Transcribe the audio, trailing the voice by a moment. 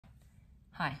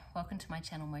Hi, welcome to my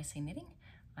channel Mostly Knitting.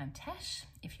 I'm Tash.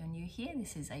 If you're new here,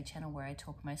 this is a channel where I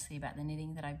talk mostly about the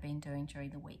knitting that I've been doing during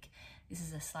the week. This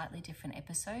is a slightly different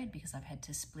episode because I've had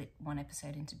to split one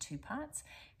episode into two parts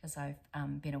because I've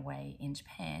been away in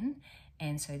Japan.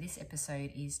 And so this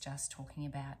episode is just talking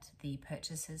about the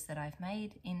purchases that I've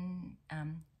made in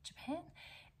Japan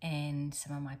and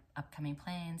some of my upcoming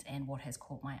plans and what has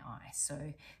caught my eye.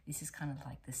 So this is kind of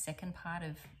like the second part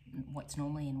of what's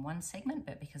normally in one segment,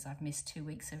 but because I've missed 2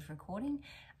 weeks of recording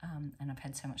and I've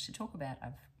had so much to talk about,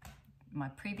 my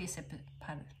previous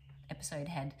episode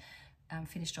had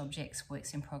finished objects,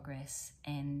 works in progress,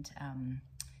 and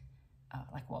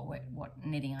like what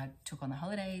knitting I took on the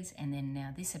holidays. And then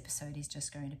now this episode is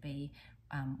just going to be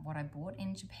what I bought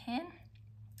in Japan,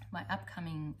 my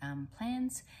upcoming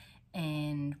plans,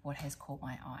 and what has caught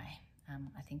my eye.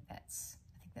 I think that's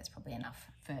probably enough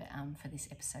for this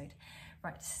episode.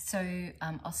 Right, so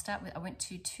I'll start with, I went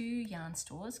to two yarn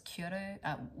stores, Kyoto,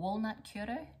 Walnut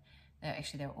Kyoto.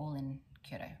 They're all in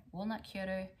Kyoto. Walnut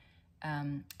Kyoto,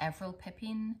 Avril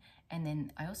Pepin, and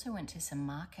then I also went to some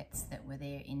markets that were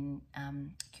there in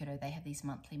Kyoto. They have these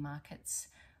monthly markets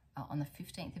on the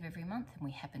 15th of every month, and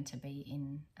we happened to be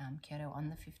in Kyoto on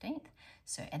the 15th.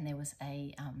 So, and there was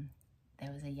a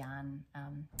yarn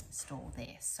store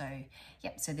there. So,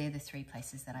 yep, so they're the three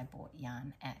places that I bought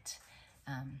yarn at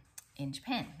in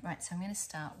Japan. Right, so I'm going to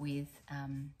start with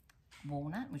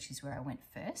Walnut, which is where I went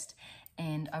first.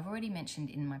 And I've already mentioned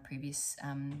in my previous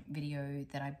video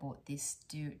that I bought this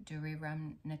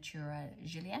Rerum Natura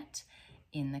Gilliat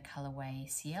in the colorway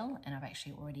Ciel, and I've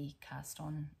actually already cast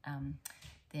on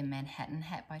their Manhattan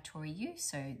hat by Tori Yu.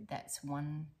 So that's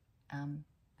one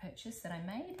purchase that I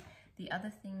made. The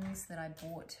other things that I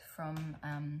bought from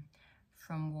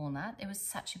Walnut, it was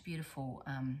such a beautiful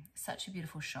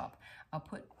shop. I'll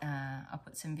put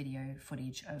some video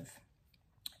footage of,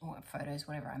 or photos,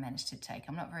 whatever I managed to take.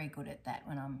 I'm not very good at that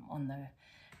when I'm on the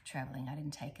traveling. I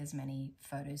didn't take as many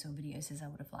photos or videos as I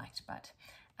would have liked, but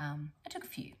I took a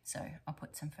few, so I'll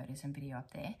put some photos and video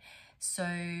up there. So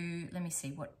let me see,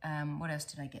 what else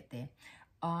did I get there?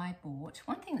 I bought,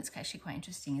 one thing that's actually quite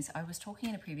interesting is I was talking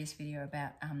in a previous video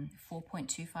about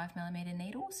 4.25mm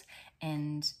needles,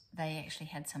 and they actually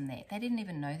had some there. They didn't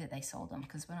even know that they sold them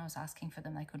because when I was asking for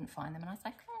them, they couldn't find them, and I was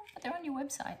like, oh, but they're on your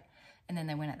website. And then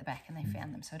they went at the back and they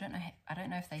found them. So I don't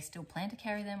know if they still plan to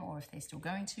carry them or if they're still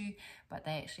going to, but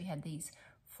they actually had these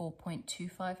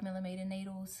 4.25mm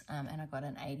needles, and I got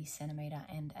an 80cm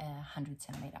and a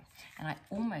 100cm. And I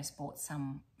almost bought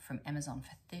some from Amazon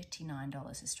for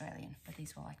 $39 Australian, but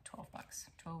these were like 12 bucks,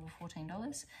 12 or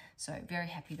 $14. So very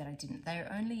happy that I didn't. They're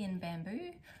only in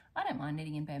bamboo. I don't mind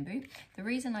knitting in bamboo. The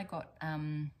reason I got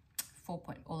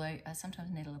although I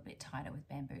sometimes knit a little bit tighter with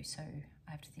bamboo, so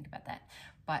I have to think about that.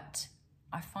 But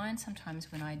I find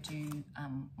sometimes when I do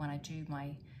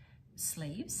my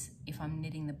sleeves, if I'm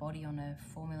knitting the body on a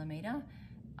 4mm,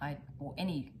 or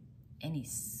any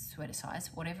sweater size,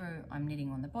 whatever I'm knitting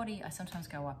on the body, I sometimes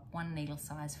go up one needle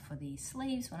size for the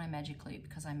sleeves when I magic loop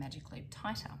because I magic loop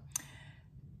tighter.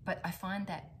 But I find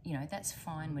that, you know, that's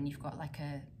fine when you've got like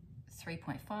a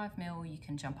 3.5mm, you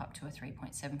can jump up to a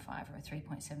 3.75 or a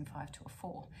 3.75 to a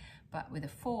 4. But with a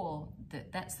 4,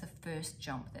 that's the first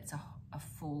jump, that's a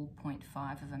full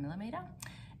 0.5 of a millimeter.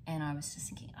 And I was just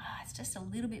thinking, it's just a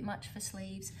little bit much for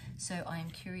sleeves. So I am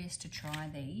curious to try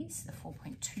these, the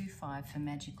 4.25 for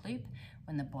magic loop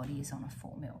when the body is on a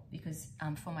 4mm. Because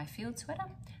for my field sweater,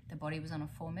 the body was on a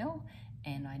 4mm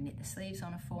and I knit the sleeves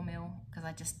on a 4mm because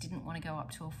I just didn't want to go up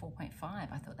to a 4.5. I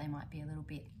thought they might be a little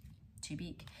bit too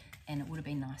big and it would have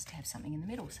been nice to have something in the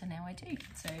middle. So now I do.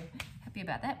 So happy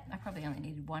about that. I probably only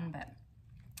needed one, but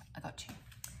I got two.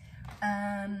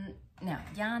 Now,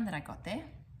 yarn that I got there.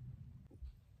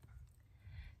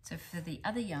 So for the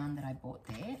other yarn that I bought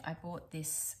there, I bought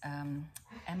this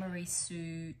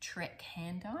Amirisu Trek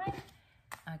hand dye.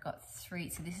 I got 3,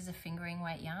 so this is a fingering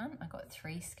weight yarn. I got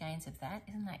 3 skeins of that.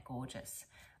 Isn't that gorgeous?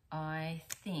 I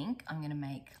think I'm gonna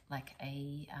make like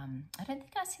a, I don't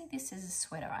think I see this as a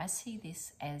sweater. I see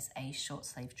this as a short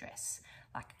sleeve dress,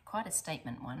 like quite a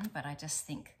statement one, but I just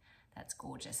think that's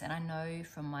gorgeous. And I know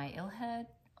from my Isla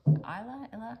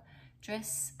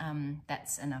dress,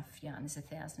 that's enough yarn. There's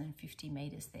 1,050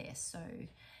 meters there. So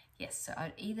yes, so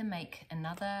I'd either make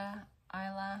another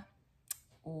Isla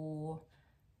or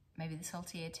maybe the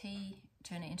Saltier tee,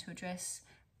 turn it into a dress.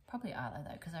 Probably Isla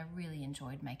though, because I really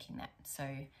enjoyed making that.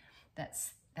 So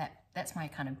that's my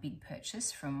kind of big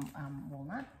purchase from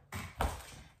Walnut.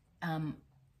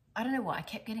 I don't know why, I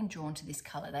kept getting drawn to this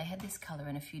color. They had this color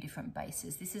in a few different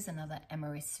bases. This is another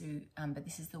Amirisu, but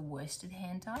this is the worsted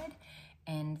hand dyed.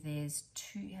 And there's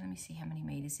let me see, how many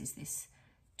meters is this?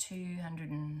 200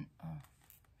 and, oh,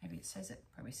 maybe it says it,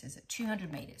 probably says it,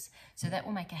 200 meters. So that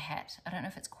will make a hat. I don't know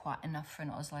if it's quite enough for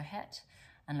an Oslo hat,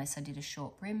 unless I did a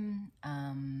short brim.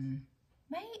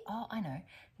 Oh, I know,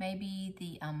 maybe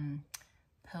the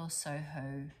Pearl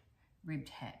Soho ribbed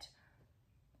hat,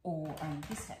 or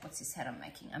this hat. What's this hat I'm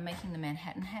making? I'm making the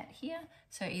Manhattan hat here.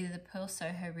 So either the Pearl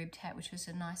Soho ribbed hat, which was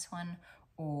a nice one,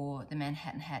 or the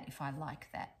Manhattan hat if I like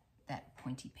that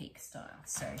pointy peak style.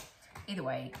 So either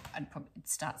way, it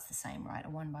starts the same, right? A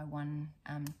 1x1,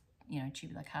 you know,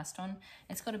 tubular cast on.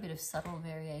 It's got a bit of subtle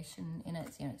variation in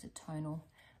it. You know, it's a tonal.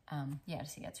 Yeah, I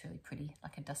see that's really pretty,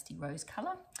 like a dusty rose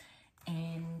color.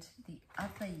 And the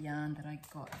other yarn that I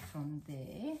got from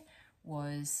there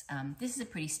was, this is a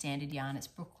pretty standard yarn. It's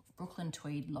Brooklyn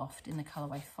Tweed Loft in the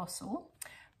colorway Fossil.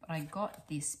 But I got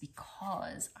this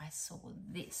because I saw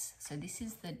this. So this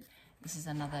is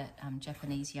another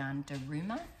Japanese yarn,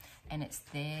 Daruma, and it's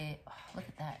their, oh, look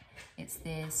at that. It's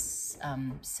their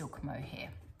silk mohair.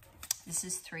 This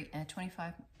is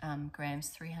 25 grams,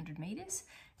 300 meters.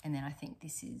 And then I think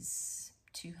this is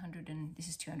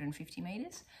 250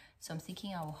 meters. So I'm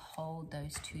thinking I will hold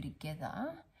those two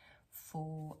together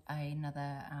for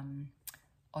another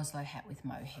Oslo hat with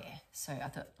mohair. So I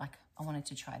thought, like, I wanted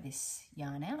to try this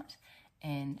yarn out,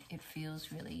 and it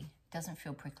feels really, doesn't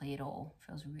feel prickly at all. It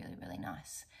feels really, really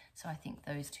nice. So I think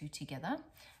those two together.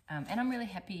 And I'm really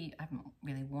happy. I haven't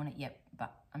really worn it yet,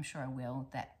 but I'm sure I will.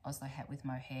 That Oslo hat with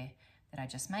mohair that I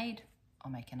just made,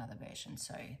 I'll make another version.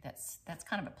 So that's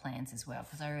kind of a plans as well,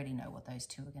 because I already know what those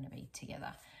two are going to be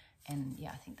together. And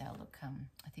yeah, I think they'll look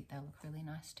really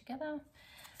nice together.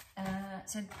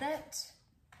 So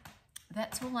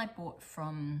that's all I bought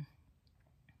from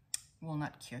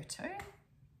Walnut Kyoto.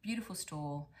 Beautiful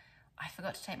store. I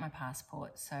forgot to take my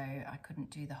passport, so I couldn't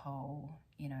do the whole,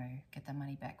 you know, get the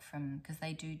money back from, because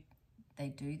they do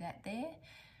that there,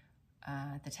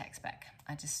 the tax back.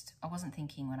 I wasn't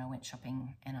thinking when I went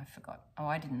shopping, and I forgot. Oh,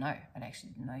 I didn't know. I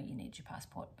actually didn't know you need your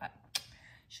passport, but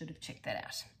should have checked that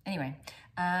out. Anyway,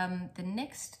 the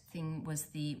next thing was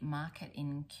the market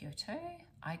in Kyoto.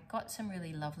 I got some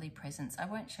really lovely presents. I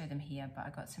won't show them here, but I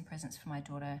got some presents for my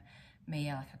daughter,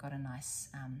 Mia. Like, I got a nice,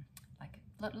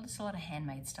 there's a lot of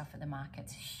handmade stuff at the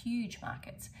markets, huge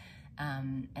markets,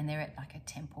 and they're at like a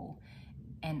temple,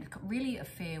 and really a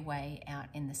fair way out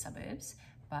in the suburbs.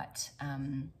 But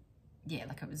yeah,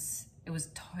 like it was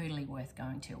totally worth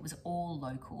going to. It was all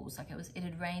locals. Like it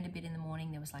had rained a bit in the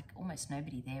morning. There was like almost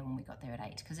nobody there when we got there at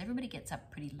 8, because everybody gets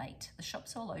up pretty late. The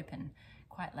shops all open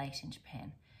quite late in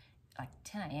Japan, like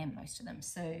 10 a.m. most of them.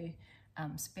 So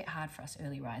it's a bit hard for us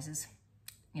early risers.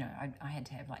 You know, I had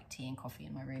to have like tea and coffee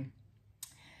in my room.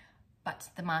 But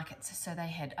the markets, so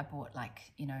I bought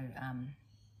like, you know,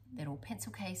 little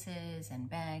pencil cases and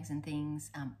bags and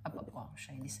things. I'll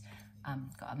show you this.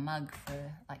 Got a mug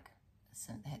for like,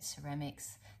 so they had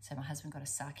ceramics. So my husband got a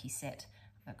sake set.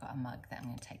 I've got a mug that I'm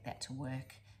going to take that to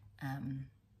work. I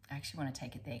actually want to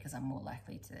take it there because I'm more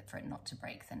likely for it not to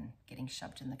break than getting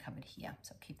shoved in the cupboard here.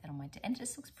 So I'll keep that on my desk, and it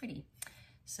just looks pretty.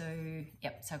 So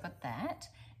yep, so I got that.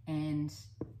 And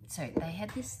so they had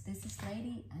there's this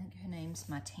lady, I think her name's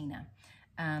Martina.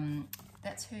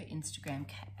 That's her Instagram,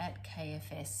 at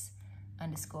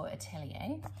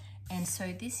KFS_atelier. And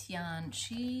so this yarn,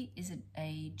 she is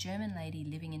a German lady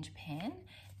living in Japan,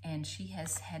 and she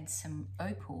has had some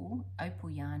opal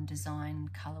yarn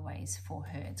design colorways for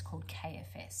her. It's called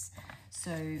KFS.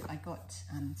 So I got,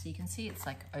 so you can see it's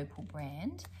like Opal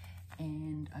brand,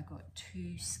 and I got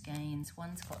 2 skeins.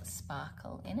 One's got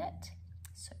sparkle in it,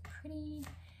 so pretty,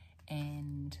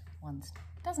 and one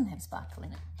doesn't have sparkle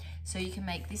in it. So you can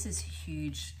make, this is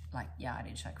huge, like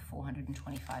yardage, like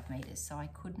 425 meters. So I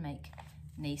could make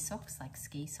knee socks, like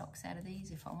ski socks out of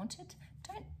these if I wanted.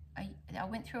 I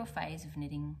went through a phase of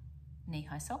knitting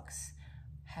knee-high socks.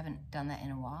 Haven't done that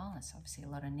in a while. That's obviously a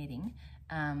lot of knitting.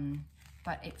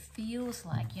 But it feels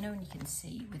like, you know, when you can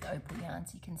see with opal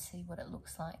yarns, you can see what it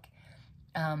looks like.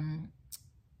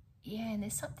 Yeah, and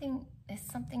there's something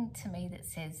to me that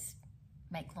says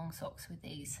make long socks with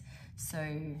these.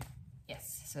 So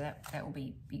yes, so that will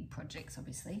be big projects,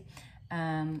 obviously.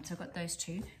 So I've got those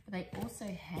 2, but they also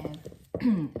have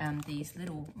these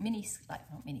little mini, like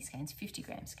not mini skeins, 50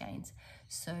 gram skeins.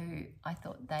 So I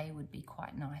thought they would be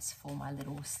quite nice for my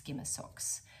little skimmer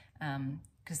socks,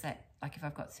 because that, like if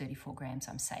I've got 34 grams,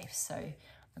 I'm safe. So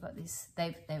I've got this,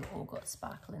 they've all got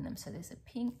sparkle in them. So there's a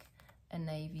pink, a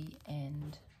navy,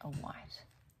 and a white.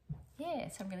 Yeah,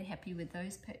 so I'm really happy with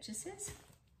those purchases.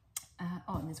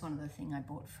 Oh, and there's one other thing I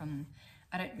bought from,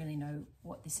 I don't really know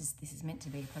what this is. This is meant to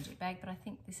be a project bag, but I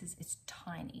think it's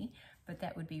tiny, but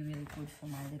that would be really good for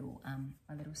my little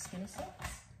skinner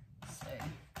socks. So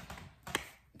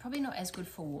Probably not as good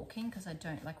for walking because I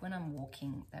don't, like when I'm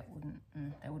walking, that wouldn't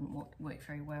work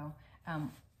very well.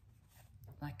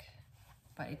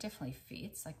 But it definitely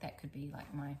fits. Like that could be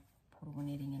like my portable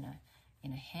knitting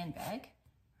in a handbag,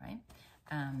 right?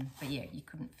 But yeah, you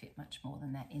couldn't fit much more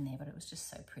than that in there, but it was just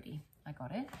so pretty. I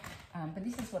got it. But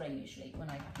this is what I usually,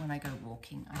 when I go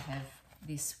walking, I have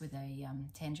this with a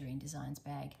Tangerine Designs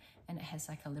bag, and it has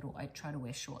like a little, I try to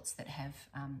wear shorts that have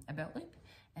a belt loop,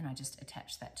 and I just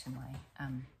attach that to my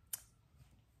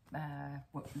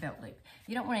belt loop.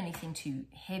 You don't want anything too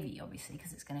heavy, obviously,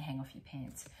 because it's going to hang off your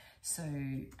pants. So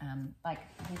like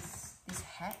this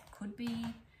hat could be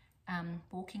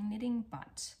walking knitting,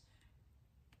 but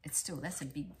it's still, that's a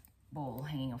big ball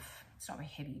hanging off. It's not very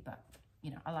heavy, but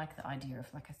you know, I like the idea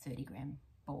of like a 30 gram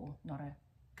ball, not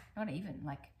even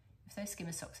like, if those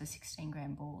skimmer socks are 16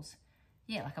 gram balls,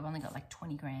 yeah, like I've only got like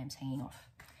 20 grams hanging off.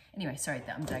 Anyway, sorry,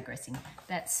 I'm digressing.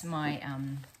 That's my,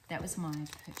 that was my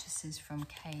purchases from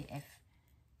KFS.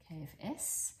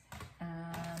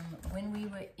 When we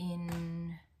were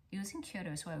in, it was in Kyoto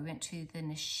as well. We went to the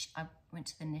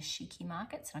Nishiki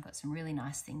markets, and I got some really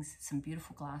nice things, some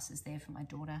beautiful glasses there for my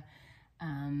daughter.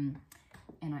 And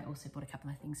I also bought a couple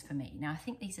of things for me. Now I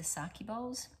think these are sake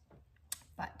bowls,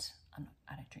 but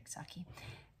I don't drink sake.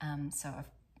 So I've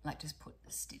like just put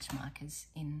the stitch markers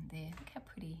in there. Look how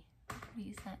pretty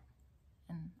is that?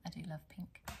 And I do love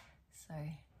pink. So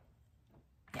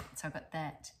yeah, so I got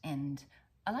that, and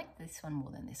I like this one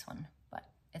more than this one, but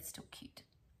it's still cute.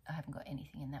 I haven't got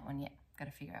anything in that one yet. Got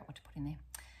to figure out what to put in there.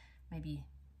 Maybe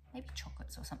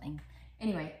chocolates or something.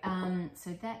 Anyway,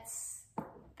 so that's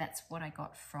what I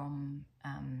got from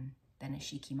the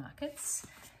Nishiki markets.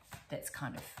 That's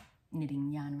kind of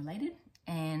knitting yarn related.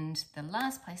 And the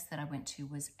last place that I went to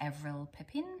was Avril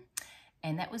Pepin,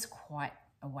 and that was quite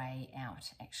a way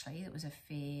out actually. It was a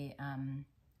fair,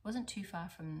 wasn't too far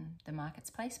from the market's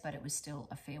place, but it was still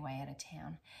a fair way out of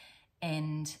town.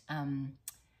 And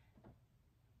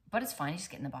but it's fine, you just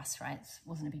get in the bus, right? It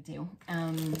wasn't a big deal.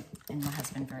 And my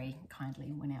husband very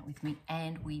kindly went out with me,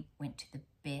 and we went to the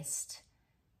best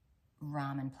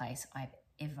ramen place I've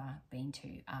ever been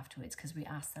to afterwards, because we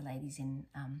asked the ladies in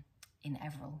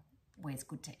Avril where's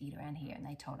good to eat around here, and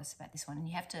they told us about this one. And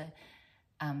you have to,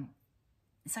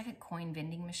 it's like a coin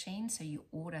vending machine, so you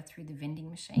order through the vending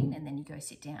machine and then you go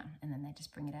sit down and then they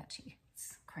just bring it out to you.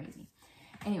 It's crazy.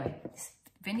 Anyway, this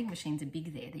vending machines are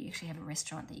big there, that you actually have a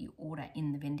restaurant that you order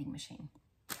in the vending machine.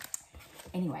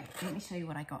 Anyway, let me show you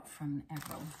what I got from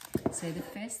Avril. So the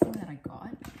first thing that I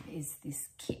got is this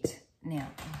kit. Now,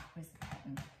 where's the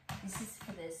pattern? This is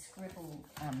for the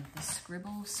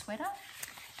Scribble Sweater,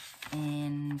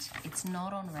 and it's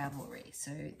not on Ravelry.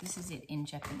 So this is it in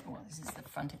Japanese. Well, this is the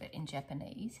front of it in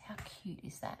Japanese. How cute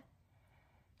is that?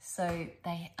 So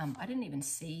they, I didn't even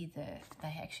see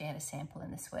they actually had a sample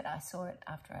in the sweater. I saw it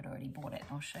after I'd already bought it.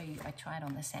 I'll show you. I tried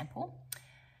on the sample,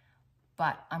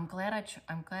 but I'm glad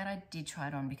I did try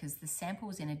it on, because the sample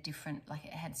was in a different, like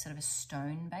it had sort of a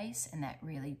stone base, and that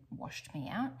really washed me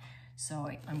out. So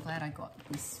I'm glad I got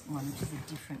this one, which is a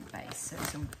different base. So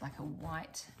it's like a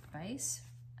white base.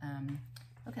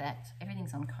 Look at that,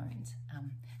 everything's on cones.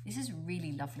 This is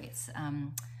really lovely. It's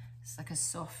like a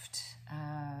soft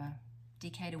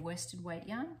Decatur worsted weight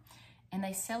yarn, and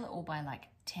they sell it all by like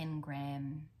 10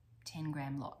 gram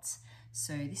lots.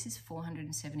 So this is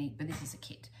 470, but this is a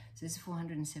kit. So this is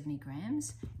 470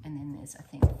 grams, and then there's, I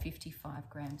think, 55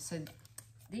 grams. So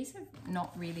these are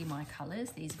not really my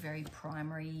colors. These are very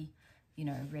primary, you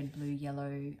know, red, blue,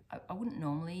 yellow. I wouldn't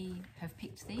normally have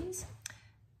picked these,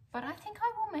 but I think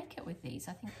I will make it with these.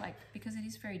 I think, like, because it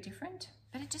is very different,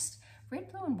 but it just,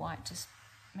 red, blue and white just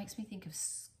makes me think of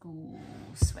school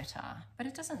sweater, but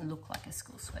it doesn't look like a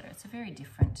school sweater. It's a very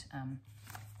different,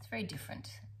 it's very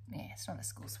different. Yeah, it's not a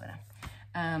school sweater.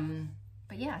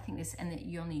 But yeah, I think this, and that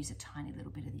you only use a tiny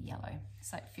little bit of the yellow.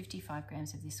 It's like 55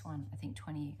 grams of this one, I think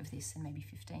 20 of this, and maybe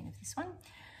 15 of this one.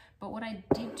 But what I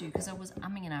did do, because I was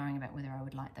umming and ahhing about whether I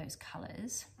would like those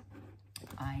colors,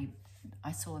 I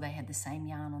saw they had the same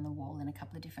yarn on the wall in a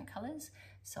couple of different colors.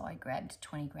 So I grabbed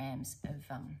 20 grams of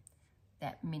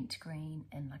that mint green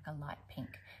and like a light pink.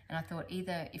 And I thought,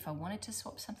 either if I wanted to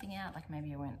swap something out, like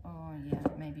maybe I went, oh yeah,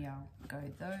 maybe I'll go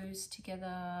those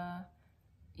together,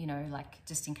 you know, like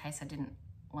just in case I didn't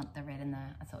want the red and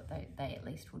I thought they at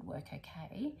least would work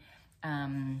okay.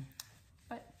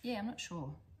 But yeah, I'm not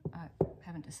sure. I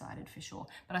haven't decided for sure.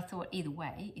 But I thought either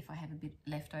way, if I have a bit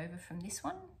left over from this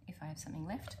one, if I have something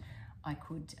left, I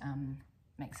could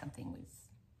make something with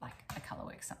like a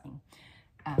colorwork something.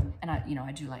 And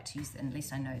I do like to use it, and at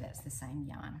least I know that's the same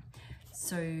yarn.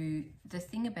 So the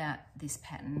thing about this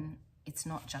pattern, it's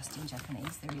not just in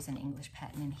Japanese, there is an English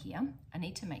pattern in here. I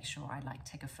need to make sure I like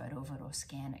take a photo of it or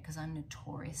scan it because I'm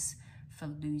notorious for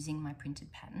losing my printed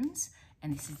patterns,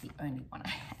 and this is the only one I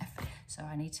have. So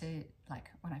I need to, like,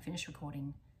 when I finish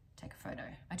recording, take a photo.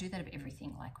 I do that of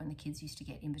everything. Like when the kids used to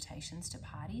get invitations to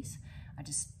parties, I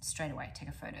just straight away take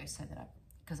a photo so that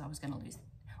because I was going to lose,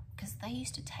 because they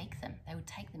used to take them. They would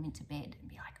take them into bed and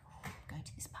be like, oh, go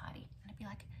to this party. And I'd be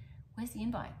like, where's the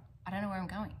invite? I don't know where I'm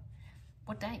going.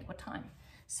 What date? What time?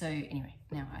 So anyway,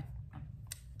 now I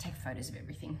take photos of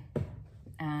everything.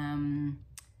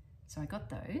 So I got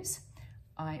those.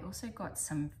 I also got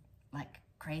some like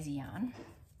crazy yarn,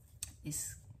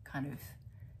 this kind of,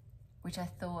 which I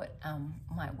thought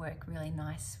might work really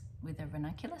nice with a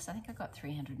ranunculus. I think I got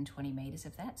 320 meters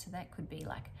of that, so that could be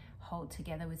like hold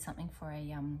together with something for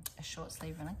a short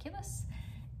sleeve ranunculus.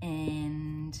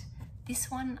 And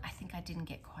this one I think I didn't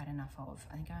get quite enough of.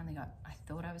 I think I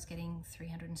thought I was getting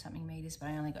 300 and something meters, but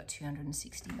I only got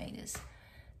 260 meters.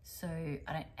 So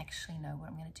I don't actually know what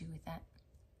I'm going to do with that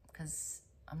because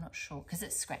I'm not sure, because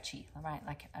it's scratchy, right?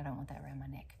 Like I don't want that around my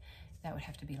neck. That would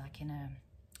have to be like in a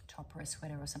top or a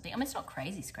sweater or something. I mean, it's not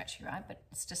crazy scratchy, right? But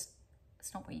it's just,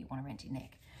 it's not where you want to rent your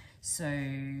neck. So,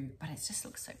 but it just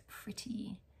looks so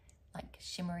pretty, like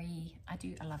shimmery. I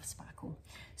love sparkle.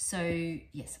 So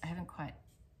yes, I haven't quite,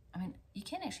 I mean, you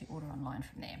can actually order online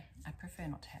from there. I prefer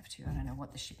not to have to. I don't know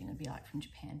what the shipping would be like from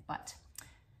Japan, but,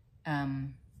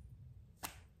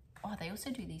 oh, they also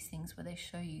do these things where they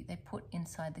show you, they put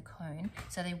inside the cone,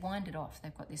 so they wind it off.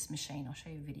 They've got this machine. I'll show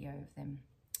you a video of them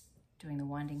doing the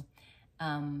winding.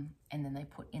 And then they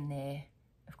put in there,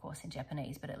 of course, in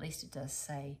Japanese, but at least it does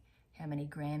say how many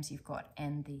grams you've got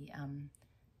and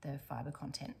the fiber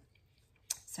content.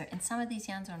 So, and some of these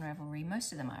yarns are on Ravelry.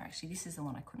 Most of them are actually. This is the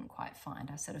one I couldn't quite find.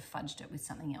 I sort of fudged it with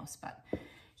something else, but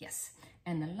yes.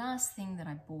 And the last thing that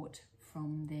I bought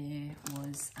from there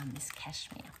was this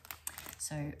cashmere.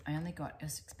 So I only got, it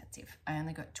was expensive. I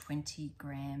only got 20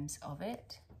 grams of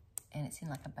it, and it's in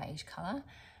like a beige color.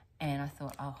 And I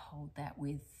thought I'll hold that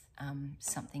with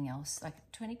something else. Like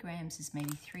 20 grams is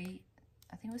maybe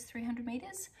I think it was 300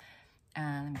 meters.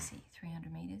 Let me see,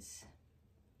 300 meters.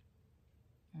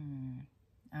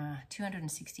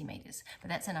 260 meters, but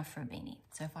that's enough for a beanie.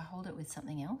 So if I hold it with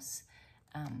something else,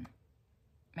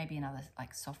 maybe another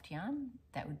like soft yarn,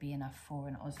 that would be enough for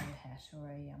an Oslo hat or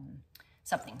a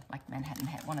something like Manhattan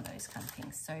hat, one of those kind of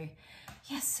things. So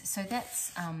yes, so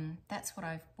that's what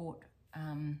I've bought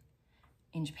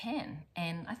in Japan,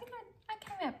 and I think I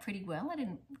came out pretty well. I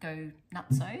didn't go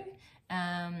nutso,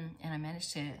 and I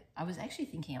managed to, I was actually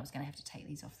thinking I was going to have to take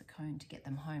these off the cone to get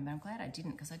them home, but I'm glad I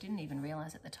didn't, because I didn't even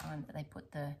realize at the time that they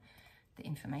put the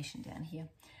information down here.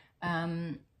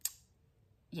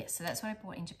 Yeah, so that's what I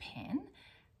bought in Japan.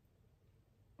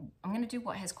 I'm going to do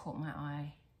what has caught my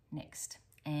eye next,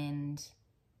 and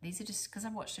these are just because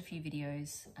I've watched a few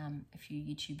videos, a few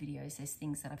YouTube videos. There's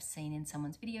things that I've seen in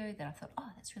someone's video that I thought, oh,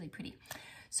 that's really pretty.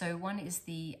 So one is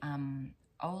the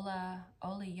Ola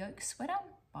Yoke sweater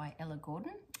by Ella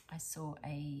Gordon. I saw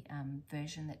a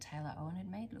version that Taylor Owen had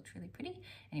made. It looked really pretty.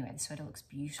 Anyway, the sweater looks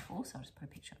beautiful, so I'll just put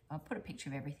a picture. I'll put a picture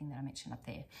of everything that I mentioned up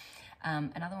there.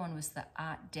 Another one was the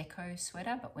Art Deco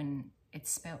sweater, but when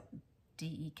it's spelled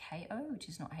D-E-K-O, which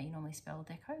is not how you normally spell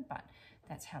deco, but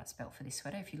that's how it's spelled for this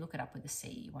sweater. If you look it up with a C,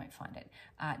 you won't find it.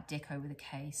 Art Deco with a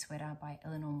K sweater by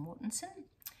Eleanor Mortensen.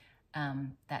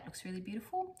 That looks really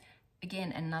beautiful.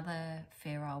 Again, another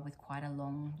ferrule with quite a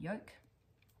long yoke.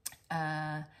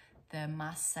 The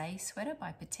Marseille sweater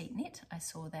by Petite Knit. I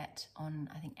saw that on,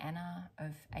 I think, Anna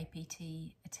of APT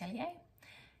Atelier.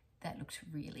 That looked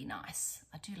really nice.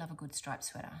 I do love a good striped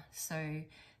sweater. So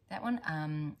that one,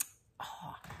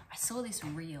 oh, I saw this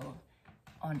reel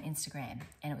on Instagram,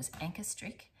 and it was Anchor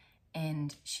Strick,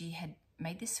 and she had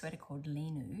made this sweater called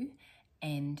Linu,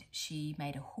 and she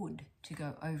made a hood to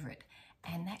go over it,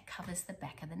 and that covers the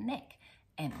back of the neck.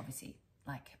 And obviously,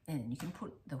 like, then you can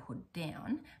put the hood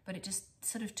down, but it just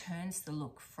sort of turns the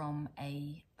look from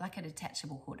like a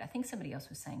detachable hood. I think somebody else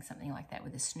was saying something like that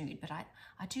with a snood, but I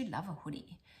do love a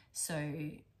hoodie. So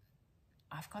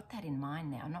I've got that in mind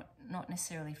now, not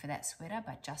necessarily for that sweater,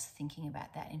 but just thinking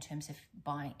about that in terms of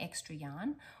buying extra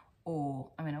yarn,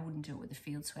 or, I mean, I wouldn't do it with a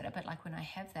field sweater, but like when I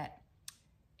have that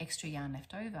extra yarn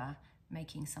left over,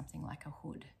 making something like a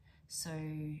hood. So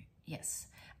yes,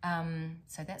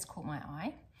 so that's caught my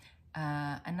eye.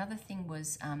 Another thing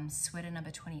was sweater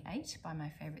number 28 by My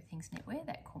Favorite Things Knitwear.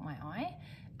 That caught my eye.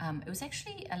 It was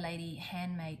actually a lady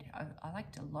handmade. I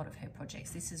liked a lot of her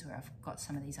projects. This is where I've got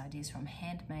some of these ideas from.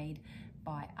 Handmade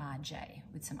by RJ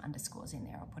with some underscores in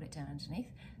there. I'll put it down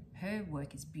underneath. her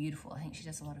work is beautiful. I think she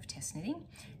does a lot of test knitting,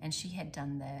 and she had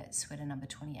done the sweater number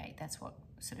 28. That's what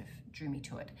sort of drew me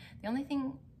to it. The only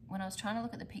thing, when I was trying to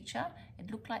look at the picture,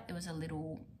 it looked like there was a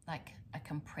little, like a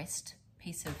compressed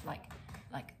piece of like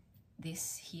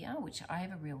this here, which I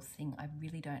have a real thing. I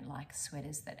really don't like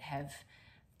sweaters that have,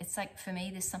 it's like, for me,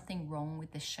 there's something wrong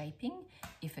with the shaping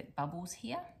if it bubbles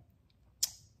here.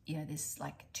 You know, there's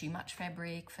like too much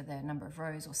fabric for the number of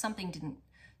rows, or something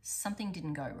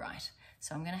didn't go right.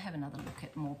 So I'm going to have another look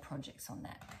at more projects on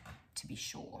that to be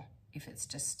sure if it's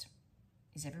just,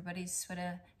 is everybody's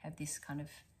sweater have this kind of,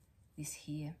 this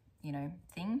here, you know,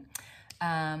 thing.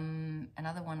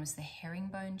 Another one was the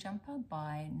herringbone jumper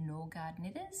by Norgard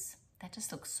Knitters. That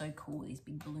just looks so cool, these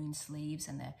big balloon sleeves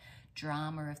and the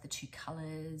drama of the two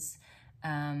colours.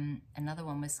 Another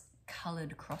one was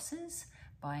Coloured Crosses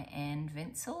by Anne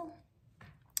Wenzel.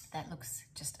 That looks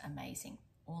just amazing,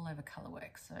 all over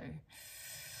colorwork. So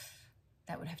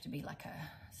that would have to be like a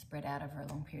spread out over a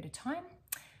long period of time.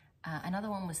 Another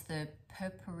one was the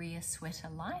Purpurea Sweater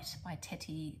Light by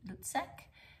Teti Lutzak.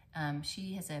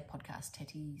 She has a podcast,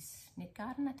 Teti's Knit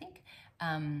Garden, I think.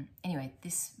 Anyway,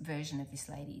 this version of this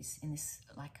lady's in this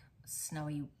like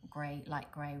snowy grey,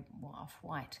 light grey,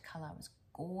 off-white colour was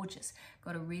gorgeous.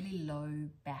 Got a really low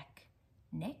back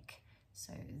neck,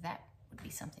 so that would be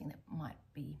something that might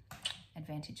be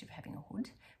advantage of having a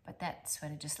hood. But that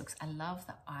sweater just looks, I love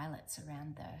the eyelets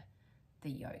around the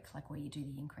yoke, like where you do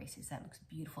the increases. That looks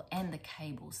beautiful. And the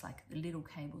cables, like the little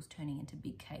cables turning into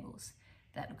big cables.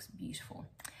 That looks beautiful.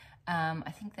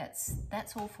 I think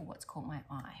that's all for what's caught my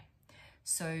eye.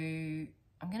 So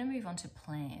I'm going to move on to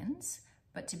plans,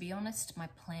 but to be honest, my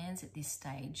plans at this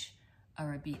stage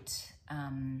are a bit,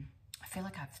 I feel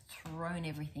like I've thrown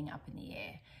everything up in the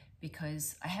air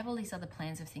because I have all these other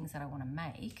plans of things that I want to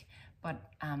make, but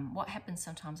what happens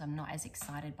sometimes, I'm not as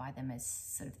excited by them as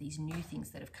sort of these new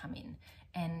things that have come in.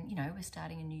 And, you know, we're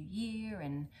starting a new year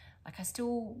and like I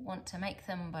still want to make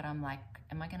them, but I'm like,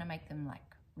 am I going to make them like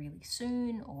really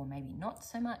soon or maybe not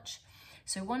so much?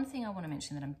 So one thing I want to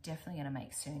mention that I'm definitely going to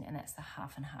make soon, and that's the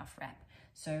half and half wrap.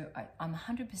 So I'm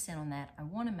 100% on that. I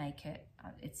want to make it.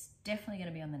 It's definitely going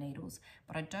to be on the needles,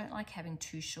 but I don't like having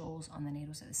two shawls on the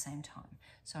needles at the same time.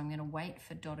 So I'm going to wait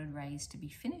for Dotted Rays to be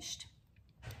finished.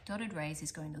 Dotted Rays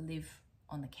is going to live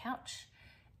on the couch,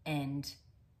 and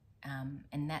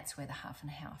that's where the half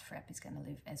and half wrap is going to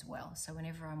live as well. So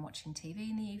whenever I'm watching TV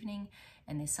in the evening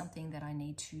and there's something that I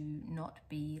need to not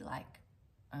be like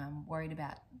worried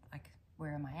about, like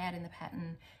where am I at in the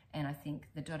pattern, and I think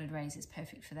the Dotted Rays is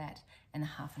perfect for that, and the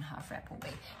half and half wrap will be.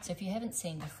 So if you haven't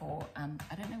seen before,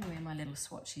 I don't know where my little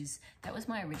swatch is. That was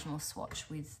my original swatch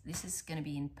with, this is going to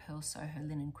be in Pearl Soho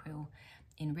Linen Quill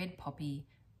in Red Poppy.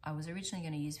 I was originally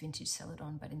going to use Vintage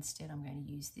Celadon, but instead I'm going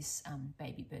to use this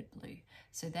Baby Bird Blue.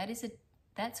 So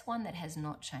that's one that has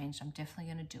not changed. I'm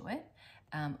definitely going to do it.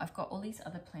 I've got all these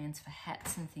other plans for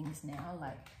hats and things now.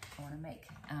 Like I want to make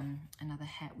another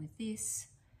hat with this.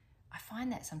 I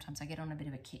find that sometimes I get on a bit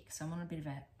of a kick. So I'm on a bit of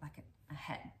a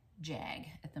hat jag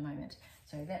at the moment.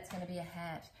 So that's going to be a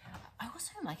hat. I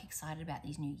also am like excited about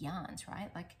these new yarns,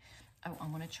 right? Like I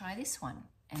want to try this one,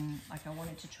 and like I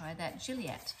wanted to try that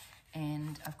Gilliat.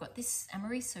 And I've got this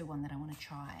Amirisu one that I want to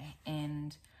try.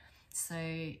 And so,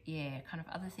 yeah, kind of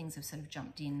other things have sort of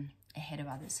jumped in ahead of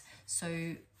others. So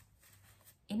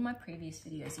in my previous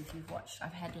videos, if you've watched,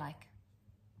 I've had like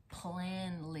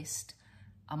plan list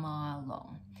a mile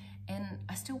long. And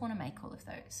I still want to make all of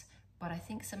those. But I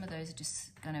think some of those are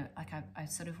just going to, like I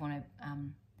sort of want to,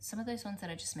 some of those ones that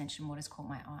I just mentioned, what has caught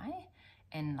my eye.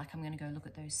 And like I'm going to go look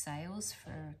at those sales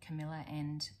for Camilla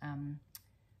and...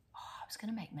 I was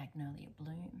going to make Magnolia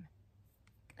Bloom.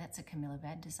 That's a Camilla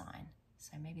Bad design,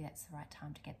 so maybe that's the right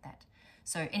time to get that.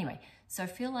 So anyway, so I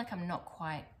feel like I'm not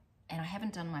quite, and I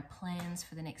haven't done my plans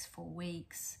for the next 4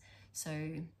 weeks. So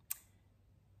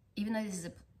even though this is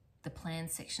the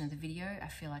plans section of the video, I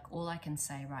feel like all I can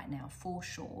say right now for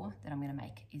sure that I'm going to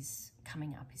make is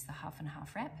coming up is the half and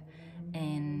half wrap.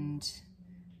 And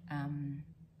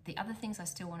the other things I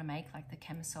still want to make, like the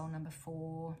camisole number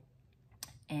 4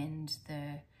 and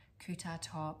the Kuta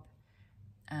top,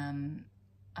 I'm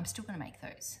still going to make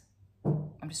those.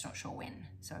 I'm just not sure when.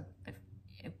 So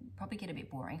it'll probably get a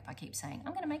bit boring if I keep saying,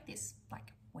 I'm going to make this,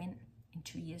 like when? In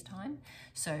 2 years' time?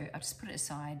 So I'll just put it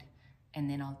aside, and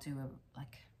then I'll do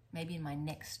maybe in my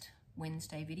next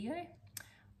Wednesday video,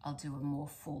 I'll do a more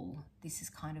full, this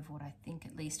is kind of what I think,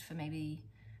 at least for maybe,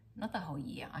 not the whole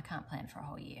year. I can't plan for a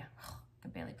whole year. I can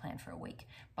barely plan for a week,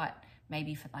 but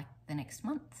maybe for like the next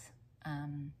month,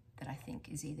 that I think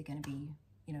is either going to be,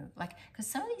 you know, like, because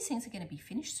some of these things are going to be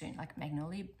finished soon, like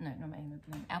Magnolia, no, not Magnolia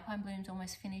Bloom, Alpine Bloom's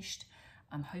almost finished.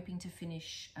 I'm hoping to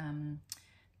finish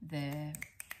the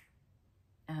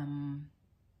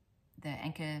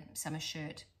Anchor summer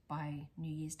shirt by New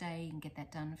Year's Day and get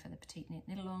that done for the petite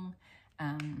knit along.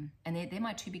 And they're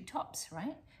my two big tops,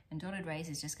 right? And Dotted Rays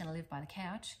is just going to live by the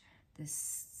couch. The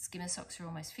skimmer socks are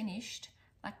almost finished.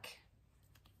 Like,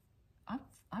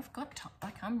 I've got time.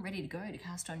 Like, I'm ready to go to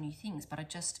cast on new things, but I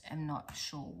just am not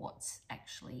sure what's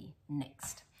actually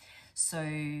next. So,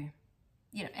 you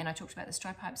know, and I talked about the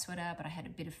stripe hype sweater, but I had a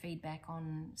bit of feedback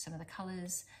on some of the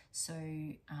colors. So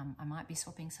I might be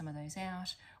swapping some of those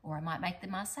out, or I might make the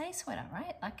Marseille sweater,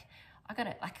 right? Like, I got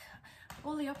it, like,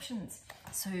 all the options.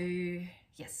 So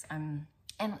yes, and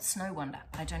Snow Wonder,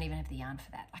 but I don't even have the yarn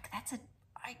for that. Like, that's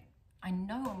I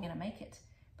know I'm gonna make it,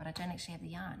 but I don't actually have the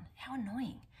yarn. How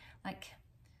annoying. Like,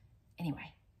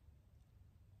 anyway,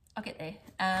 I'll get there.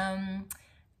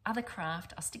 Other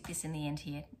craft, I'll stick this in the end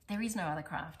here. There is no other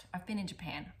craft. I've been in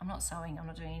Japan. I'm not sewing, I'm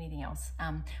not doing anything else.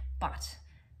 But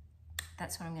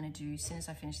that's what I'm gonna do. As soon as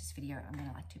I finish this video, I'm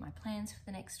gonna like do my plans for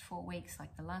the next 4 weeks,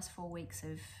 like the last 4 weeks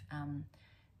of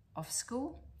off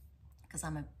school, because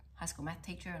I'm a high school math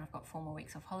teacher and I've got 4 more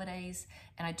weeks off holidays.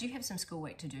 And I do have some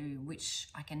schoolwork to do, which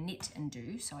I can knit and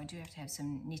do. So I do have to have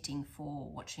some knitting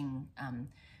for watching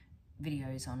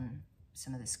videos on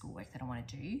some of the schoolwork that I want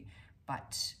to do.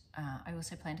 But I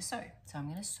also plan to sew. So I'm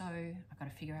going to sew. I've got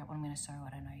to figure out what I'm going to sew. I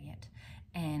don't know yet.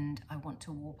 And I want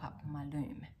to warp up my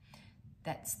loom.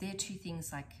 They're two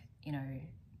things, like, you know,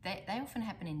 they often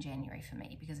happen in January for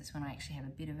me, because it's when I actually have a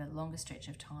bit of a longer stretch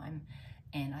of time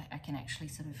and I can actually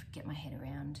sort of get my head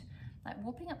around, like,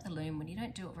 warping up the loom when you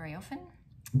don't do it very often.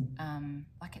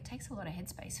 Like, it takes a lot of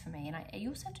headspace for me. And you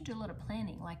also have to do a lot of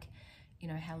planning, like, you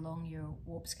know, how long your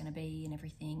warp's going to be and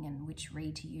everything, and which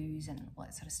reed to use and all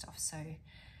that sort of stuff. So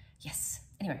yes,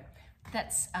 anyway,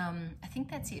 that's I think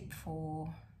that's it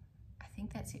for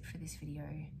this video.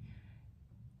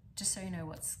 Just so you know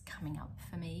what's coming up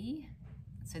for me.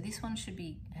 So this one should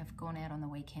have gone out on the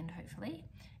weekend, hopefully,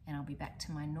 and I'll be back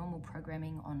to my normal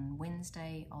programming on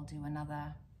Wednesday. I'll do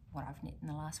another what I've knit in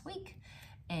the last week,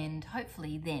 and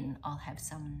hopefully then I'll have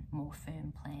some more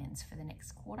firm plans for the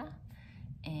next quarter.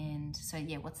 And so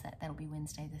yeah, what's that? That'll be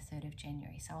Wednesday the 3rd of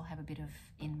January. So I'll have a bit of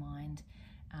in mind.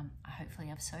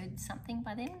 Hopefully I've sewed something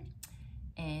by then.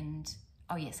 And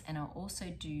oh yes, and I'll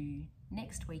also do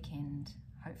next weekend,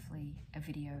 hopefully, a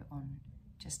video on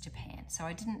just Japan. So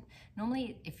I didn't,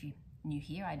 normally, if you're new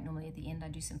here, normally at the end I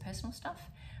do some personal stuff.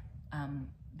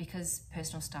 Because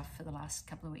personal stuff for the last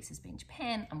couple of weeks has been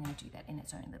Japan, I'm going to do that in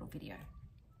its own little video.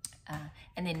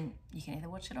 And then you can either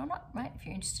watch it or not, right? If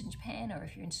you're interested in Japan, or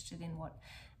if you're interested in what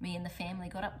me and the family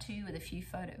got up to with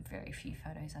very few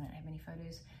photos, I don't have many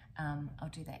photos, I'll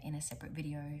do that in a separate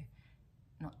video,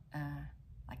 not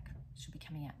should be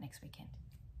coming out next weekend.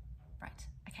 Right,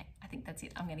 okay, I think that's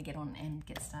it. I'm gonna get on and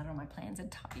get started on my plans and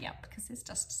tidy up, because there's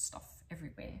just stuff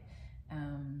everywhere.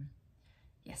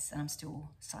 Yes, and I'm still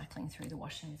cycling through the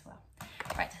washing as well.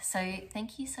 Right, so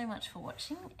thank you so much for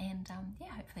watching, and yeah,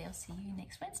 hopefully I'll see you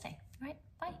next Wednesday. All right,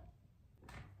 bye.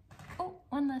 Oh,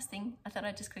 one last thing I thought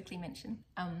I'd just quickly mention.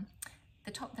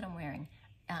 The top that I'm wearing,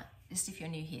 just if you're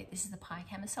new here, this is the Pie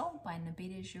Camisole by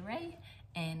Nabita Jure,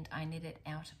 and I knit it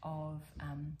out of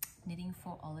Knitting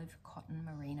for Olive Cotton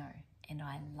Merino, and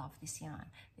I love this yarn.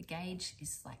 The gauge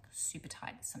is like super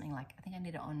tight. It's something like, I think I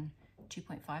knit it on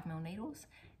 2.5mm needles,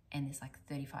 and there's like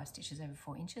 35 stitches over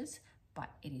 4 inches, but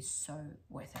it is so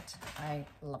worth it. I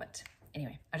love it.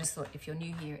 Anyway, I just thought if you're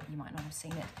new here, you might not have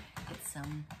seen it. It's a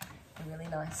really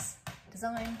nice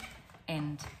design,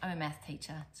 and I'm a math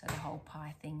teacher, so the whole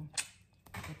pie thing,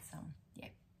 it's yeah,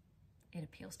 it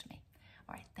appeals to me.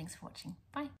 All right, thanks for watching.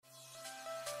 Bye.